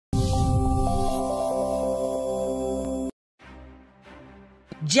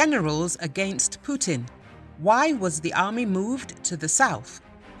Generals against Putin. Why was the army moved to the south?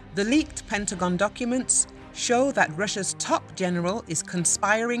 The leaked Pentagon documents show that Russia's top general is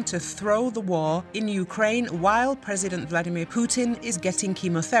conspiring to throw the war in Ukraine while President Vladimir Putin is getting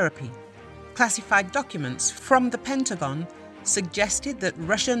chemotherapy. Classified documents from the Pentagon suggested that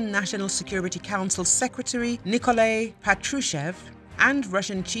Russian National Security Council Secretary Nikolai Patrushev and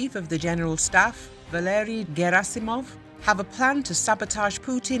Russian Chief of the General Staff Valery Gerasimov have a plan to sabotage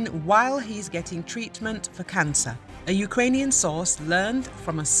Putin while he's getting treatment for cancer. A Ukrainian source learned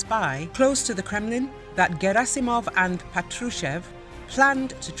from a spy close to the Kremlin that Gerasimov and Patrushev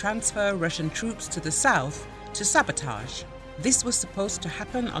planned to transfer Russian troops to the south to sabotage. This was supposed to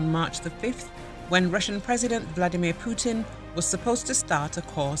happen on March the 5th, when Russian President Vladimir Putin was supposed to start a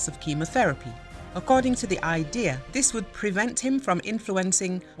course of chemotherapy. According to the idea, this would prevent him from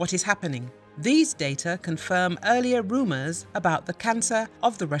influencing what is happening. These data confirm earlier rumors about the cancer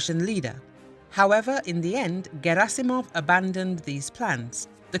of the Russian leader. However, in the end, Gerasimov abandoned these plans.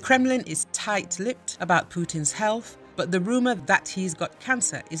 The Kremlin is tight-lipped about Putin's health, but the rumor that he's got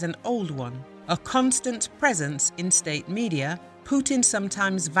cancer is an old one. A constant presence in state media, Putin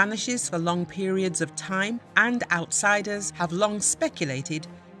sometimes vanishes for long periods of time, and outsiders have long speculated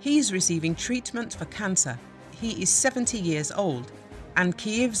he's receiving treatment for cancer. He is 70 years old, and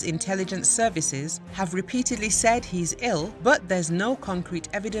Kiev's intelligence services have repeatedly said he's ill, but there's no concrete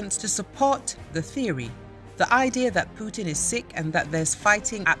evidence to support the theory. The idea that Putin is sick and that there's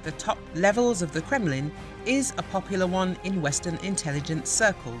fighting at the top levels of the Kremlin is a popular one in Western intelligence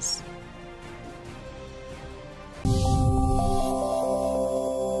circles.